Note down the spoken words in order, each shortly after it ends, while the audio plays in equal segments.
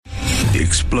The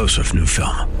explosive new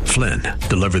film, Flynn,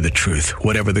 deliver the truth,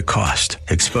 whatever the cost,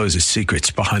 exposes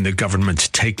secrets behind the government's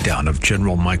takedown of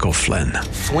General Michael Flynn.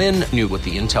 Flynn knew what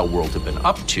the intel world had been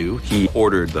up to. He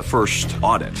ordered the first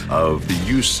audit of the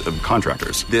use of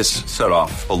contractors. This set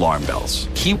off alarm bells.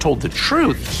 He told the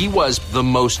truth. He was the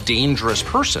most dangerous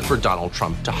person for Donald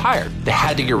Trump to hire. They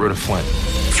had to get rid of Flynn.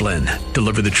 Flynn,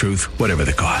 deliver the truth, whatever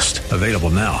the cost. Available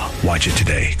now. Watch it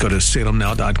today. Go to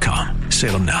salemnow.com.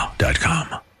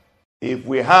 salemnow.com. If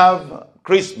we have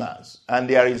Christmas and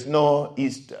there is no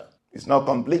Easter, it's not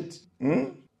complete.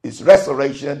 It's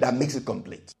restoration that makes it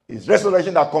complete. It's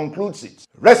restoration that concludes it.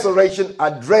 Restoration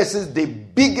addresses the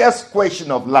biggest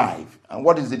question of life. And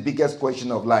what is the biggest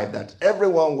question of life that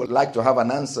everyone would like to have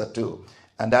an answer to?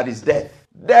 And that is death.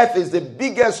 Death is the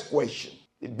biggest question.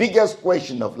 The biggest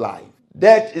question of life.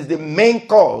 Death is the main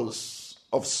cause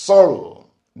of sorrow,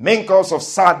 main cause of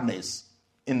sadness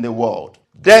in the world.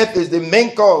 Death is the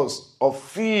main cause of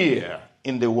fear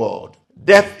in the world.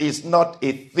 Death is not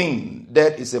a thing.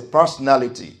 Death is a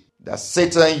personality that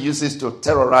Satan uses to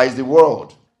terrorize the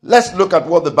world. Let's look at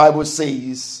what the Bible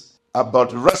says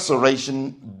about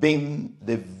resurrection being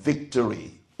the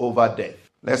victory over death.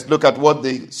 Let's look at what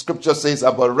the scripture says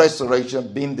about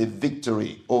resurrection being the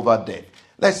victory over death.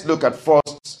 Let's look at 1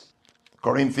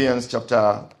 Corinthians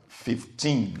chapter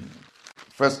 15.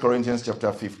 1 Corinthians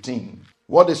chapter 15.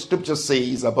 What the scripture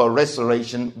says about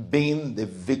resurrection being the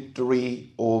victory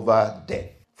over death.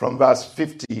 From verse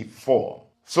 54.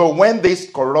 So when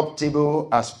this corruptible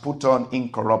has put on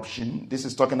incorruption, this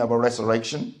is talking about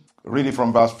resurrection. Read it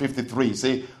from verse 53.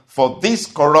 Say, for this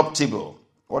corruptible,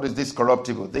 what is this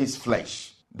corruptible? This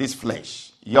flesh,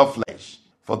 your flesh.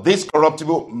 For this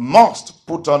corruptible must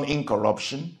put on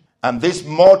incorruption, and this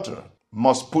mortal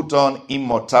must put on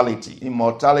immortality.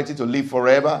 Immortality to live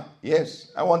forever.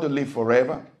 Yes, I want to live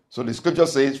forever. So the scripture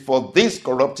says, for this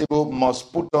corruptible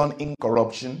must put on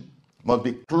incorruption, must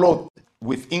be clothed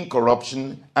with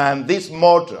incorruption, and this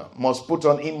mortal must put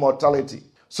on immortality.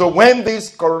 So when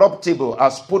this corruptible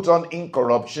has put on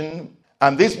incorruption,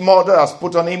 and this mortal has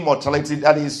put on immortality,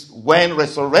 that is when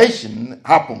resurrection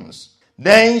happens,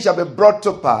 then shall be brought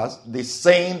to pass the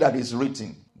saying that is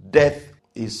written, death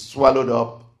is swallowed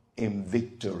up in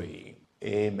victory.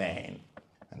 Amen.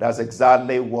 And that's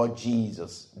exactly what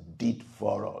Jesus did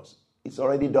for us. It's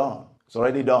already done. It's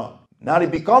already done. Now it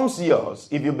becomes yours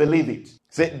if you believe it.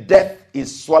 Say, death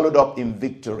is swallowed up in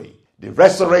victory. The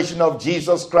resurrection of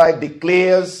Jesus Christ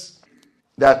declares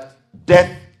that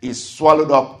death is swallowed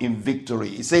up in victory.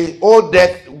 He says, oh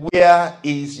death, where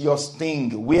is your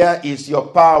sting? Where is your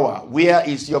power? Where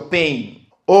is your pain?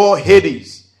 Oh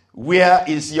Hades, where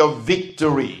is your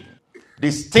victory? The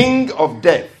sting of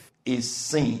death is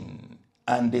sin,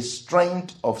 and the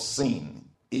strength of sin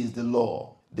is the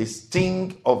law. The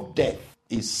sting of death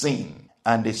is sin,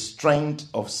 and the strength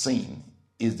of sin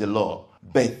is the law.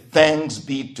 But thanks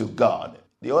be to God.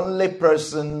 The only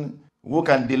person who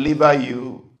can deliver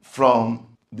you from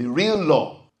the real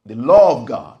law, the law of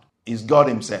God, is God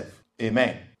himself.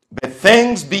 Amen. But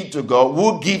thanks be to God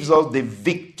who gives us the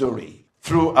victory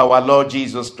through our Lord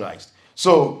Jesus Christ.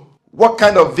 So, what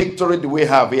kind of victory do we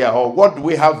have here? Or what do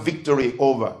we have victory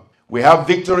over? We have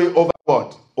victory over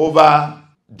what? Over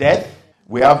death.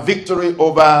 We have victory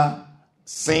over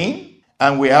sin.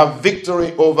 And we have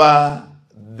victory over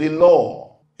the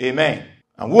law. Amen.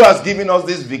 And who has given us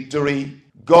this victory?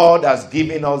 God has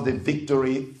given us the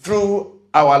victory through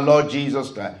our Lord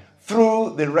Jesus Christ.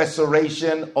 Through the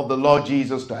resurrection of the Lord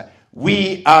Jesus Christ.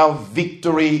 We have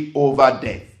victory over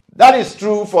death. That is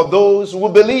true for those who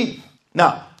believe.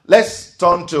 Now, let's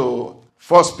turn to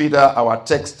 1 Peter, our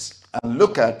text, and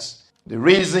look at the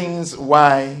reasons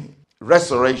why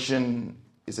resurrection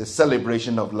is a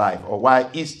celebration of life, or why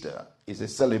Easter is a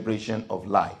celebration of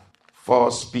life.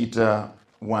 1 Peter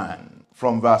 1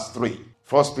 from verse 3.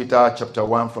 1 Peter chapter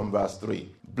 1 from verse 3.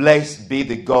 Blessed be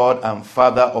the God and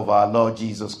Father of our Lord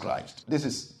Jesus Christ. This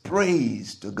is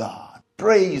praise to God.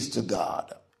 Praise to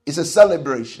God. It's a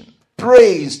celebration.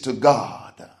 Praise to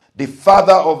God, the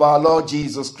Father of our Lord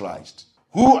Jesus Christ,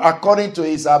 who according to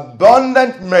his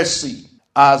abundant mercy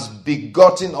has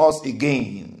begotten us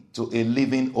again to a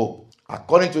living hope.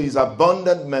 According to his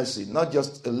abundant mercy, not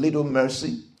just a little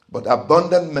mercy, but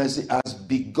abundant mercy has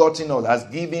begotten us, has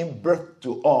given birth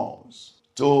to us,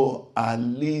 to a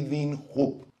living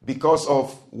hope. Because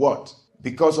of what?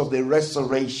 Because of the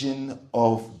resurrection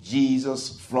of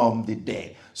Jesus from the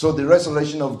dead. So the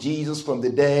resurrection of Jesus from the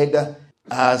dead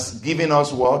has given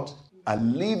us what? A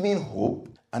living hope,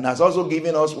 and has also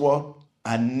given us what?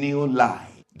 A new life.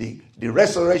 The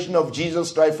resurrection of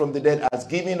Jesus Christ from the dead has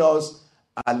given us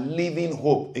a living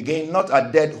hope. Again, not a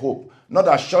dead hope, not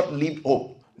a short-lived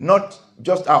hope, not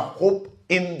just a hope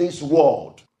in this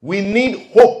world. We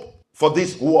need hope for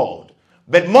this world.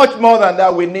 But much more than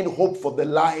that, we need hope for the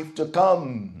life to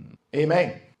come.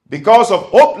 Amen. Because of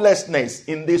hopelessness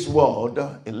in this world,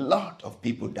 a lot of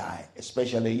people die,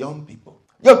 especially young people.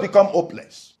 Just become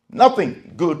hopeless.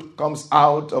 Nothing good comes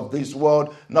out of this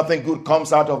world. Nothing good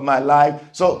comes out of my life.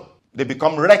 So they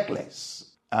become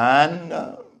reckless and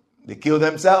they kill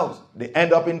themselves. They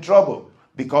end up in trouble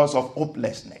because of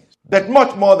hopelessness. But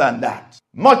much more than that,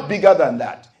 much bigger than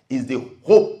that, is the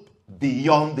hope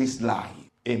beyond this life.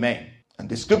 Amen. And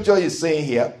the scripture is saying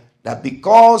here that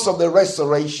because of the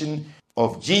resurrection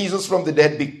of Jesus from the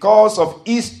dead, because of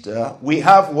Easter, we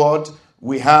have what?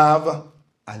 We have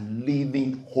a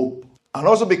living hope. And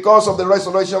also because of the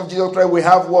resurrection of Jesus Christ, we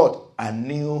have what? A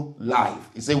new life.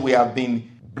 He said we have been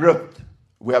birthed.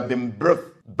 We have been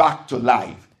birthed back to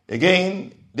life.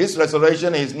 Again, this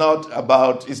resurrection is not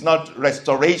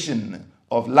restoration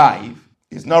of life.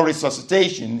 It's not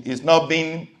resuscitation. It's not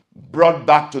being brought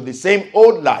back to the same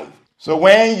old life. So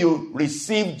when you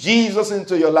receive Jesus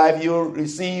into your life, you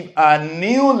receive a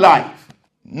new life,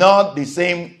 not the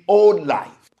same old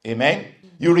life. Amen?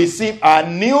 You receive a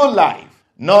new life,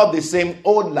 not the same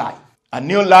old life. A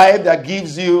new life that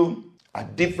gives you a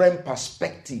different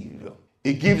perspective.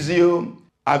 It gives you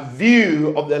a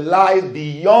view of the life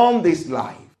beyond this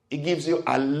life. It gives you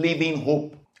a living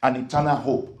hope, an eternal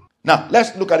hope. Now,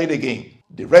 let's look at it again.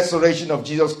 The resurrection of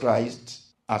Jesus Christ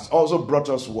has also brought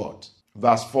us what?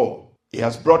 Verse 4. He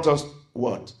has brought us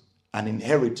what? An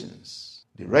inheritance.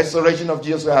 The resurrection of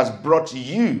Jesus Christ has brought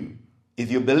you, if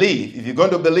you believe, if you're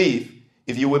going to believe,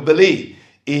 if you will believe,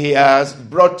 he has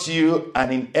brought you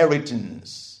an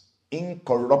inheritance,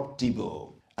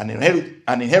 incorruptible. An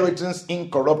inheritance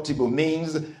incorruptible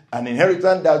means an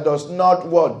inheritance that does not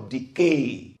what?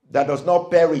 Decay, that does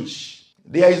not perish.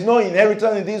 There is no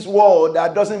inheritance in this world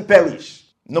that doesn't perish,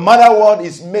 no matter what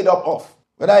it's made up of,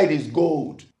 whether it is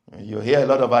gold. You hear a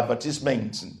lot of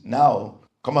advertisements now.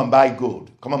 Come and buy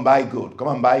gold. Come and buy gold. Come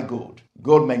and buy gold.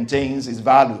 Gold maintains its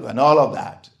value and all of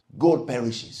that. Gold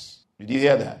perishes. Did you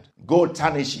hear that? Gold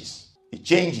tarnishes. It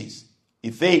changes.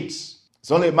 It fades.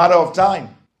 It's only a matter of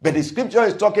time. But the scripture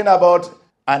is talking about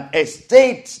an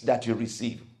estate that you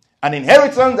receive, an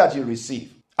inheritance that you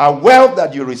receive, a wealth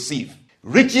that you receive,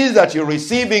 riches that you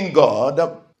receive in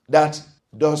God that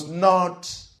does not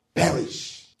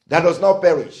perish. That does not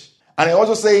perish. And I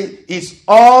also say it's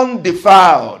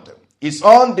undefiled. It's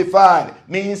undefiled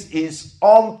means it's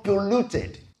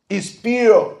unpolluted. It's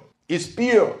pure. It's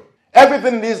pure.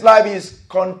 Everything in this life is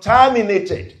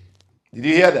contaminated. Did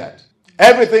you hear that?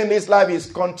 Everything in this life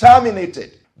is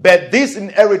contaminated. But this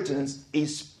inheritance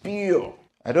is pure.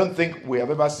 I don't think we have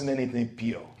ever seen anything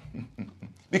pure.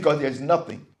 Because there's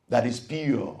nothing that is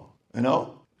pure,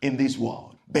 in this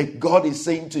world. But God is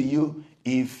saying to you,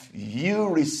 if you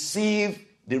receive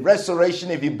the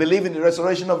resurrection, if you believe in the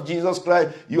resurrection of Jesus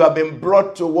Christ, you have been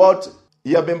brought to what?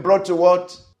 You have been brought to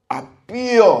what? A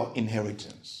pure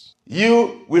inheritance.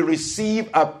 You will receive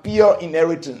a pure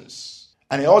inheritance.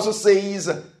 And it also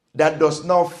says that does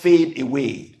not fade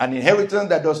away. An inheritance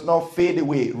that does not fade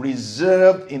away,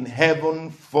 reserved in heaven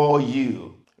for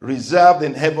you. Reserved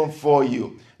in heaven for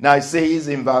you. Now it says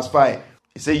in verse 5,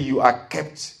 it says you are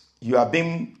kept, you are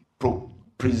being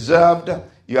preserved,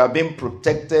 you are being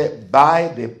protected by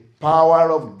the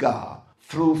power of God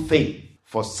through faith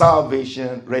for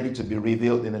salvation ready to be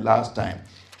revealed in the last time.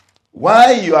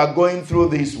 While you are going through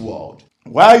this world,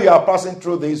 while you are passing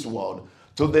through this world,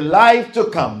 to the life to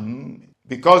come,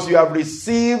 because you have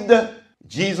received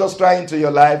Jesus Christ into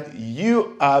your life,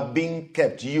 you are being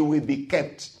kept. You will be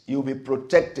kept. You will be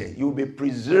protected. You will be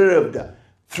preserved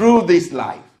through this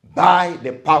life by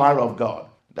the power of God.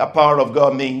 That power of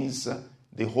God means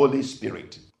the Holy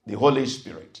Spirit. The Holy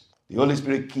Spirit. The Holy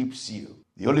Spirit keeps you.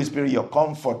 The Holy Spirit, your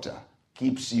comforter,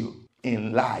 keeps you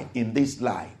in life, in this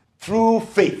life, through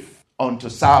faith unto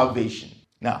salvation.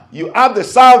 Now, you have the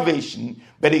salvation,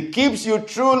 but it keeps you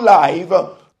through life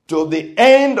to the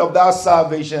end of that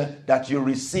salvation that you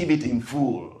receive it in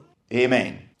full.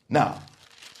 Amen. Now,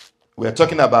 we're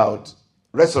talking about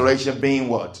resurrection being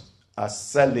what? A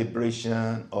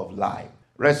celebration of life.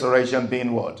 Resurrection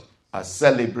being what? A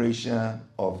celebration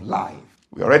of life.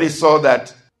 We already saw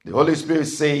that the Holy Spirit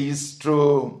says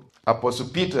through Apostle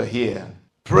Peter here,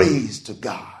 praise to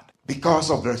God because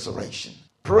of resurrection.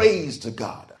 Praise to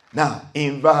God. Now,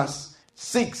 in verse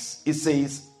 6, it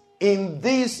says, in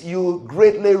this you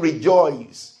greatly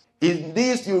rejoice. In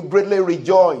this you greatly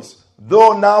rejoice.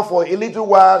 Though now for a little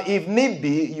while, if need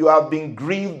be, you have been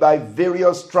grieved by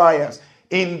various trials,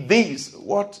 in these.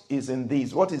 What is in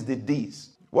these? What is the these?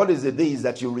 What is the these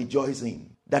that you rejoice in,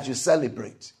 that you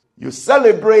celebrate? You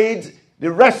celebrate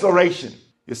the restoration.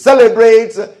 You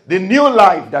celebrate the new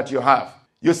life that you have.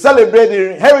 You celebrate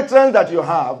the inheritance that you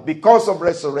have because of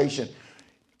restoration.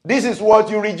 This is what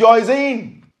you rejoice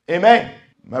in. Amen.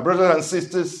 My brothers and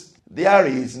sisters, there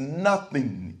is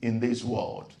nothing in this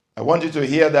world. I want you to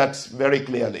hear that very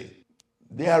clearly.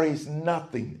 There is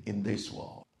nothing in this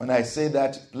world. When I say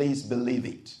that, please believe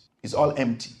it. It's all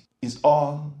empty. It's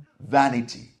all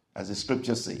vanity, as the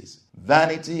scripture says.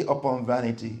 Vanity upon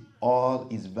vanity, all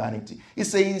is vanity. It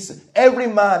says, every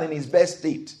man in his best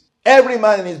state. Every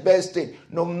man in his best state.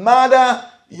 No matter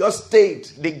your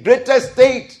state, the greatest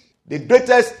thing, the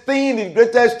greatest,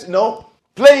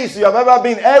 place you have ever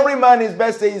been, every man in his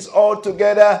best state is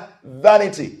altogether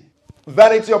vanity.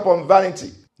 Vanity upon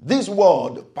vanity. This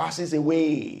world passes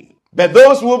away. But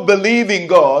those who believe in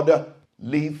God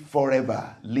live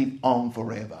forever, live on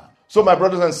forever. So my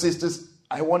brothers and sisters,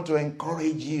 I want to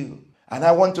encourage you and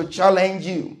I want to challenge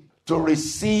you to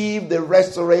receive the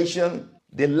restoration,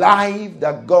 the life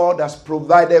that God has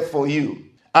provided for you,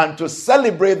 and to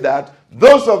celebrate that.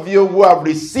 Those of you who have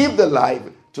received the life,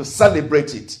 to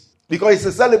celebrate it, because it's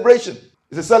a celebration.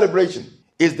 It's a celebration.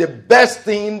 It's the best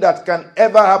thing that can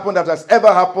ever happen, that has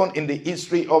ever happened in the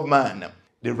history of man.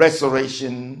 The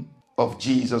restoration of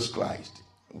Jesus Christ,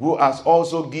 who has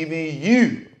also given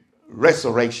you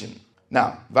restoration.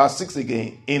 Now, verse 6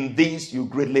 again. In this you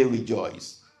greatly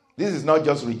rejoice. This is not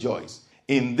just rejoice.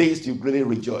 In this you greatly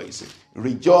rejoice.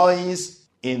 Rejoice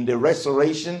in the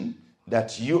restoration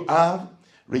that you have.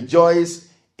 Rejoice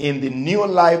in the new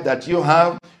life that you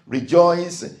have.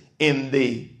 Rejoice in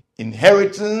the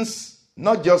inheritance,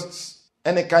 not just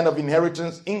any kind of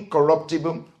inheritance,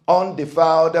 incorruptible,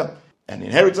 undefiled, an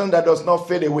inheritance that does not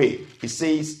fade away. It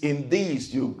says, in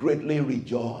this you greatly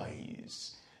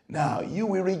rejoice. Now, you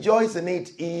will rejoice in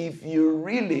it if you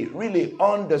really, really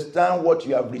understand what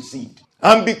you have received.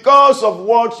 And because of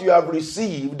what you have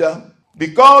received,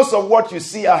 because of what you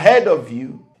see ahead of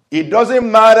you, it doesn't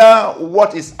matter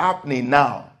what is happening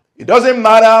now. It doesn't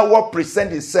matter what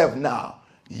presents itself now.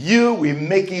 You will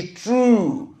make it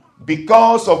true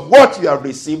because of what you have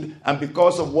received and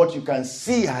because of what you can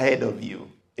see ahead of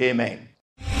you. Amen.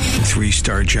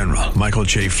 3-star General Michael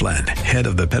J. Flynn, head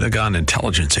of the Pentagon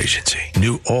Intelligence Agency,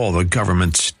 knew all the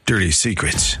government's dirty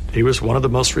secrets. He was one of the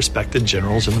most respected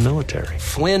generals in the military.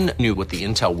 Flynn knew what the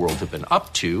intel world had been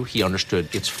up to. He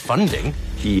understood its funding.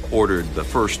 He ordered the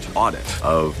first audit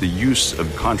of the use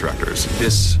of contractors.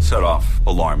 This set off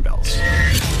alarm bells.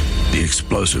 The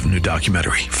explosive new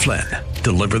documentary, Flynn,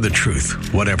 Deliver the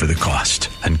Truth, Whatever the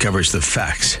Cost, uncovers the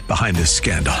facts behind this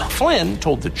scandal. Flynn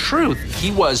told the truth.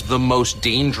 He was the most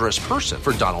dangerous person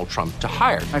for Donald Trump to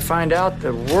hire. I find out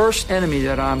the worst enemy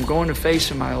that I'm going to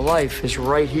face in my life is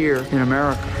right here in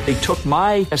America. They took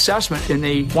my assessment and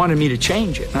they wanted me to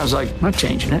change it. And I was like, I'm not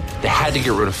changing it. They had to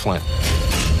get rid of Flynn.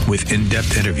 With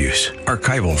in-depth interviews,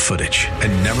 archival footage,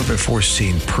 and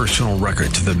never-before-seen personal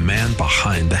records of the man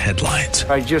behind the headlines.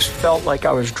 I just felt like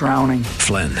I was drowning.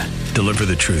 Flynn, Deliver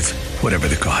the Truth, Whatever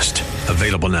the Cost.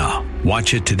 Available now.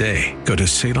 Watch it today. Go to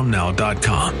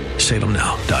salemnow.com.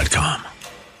 salemnow.com.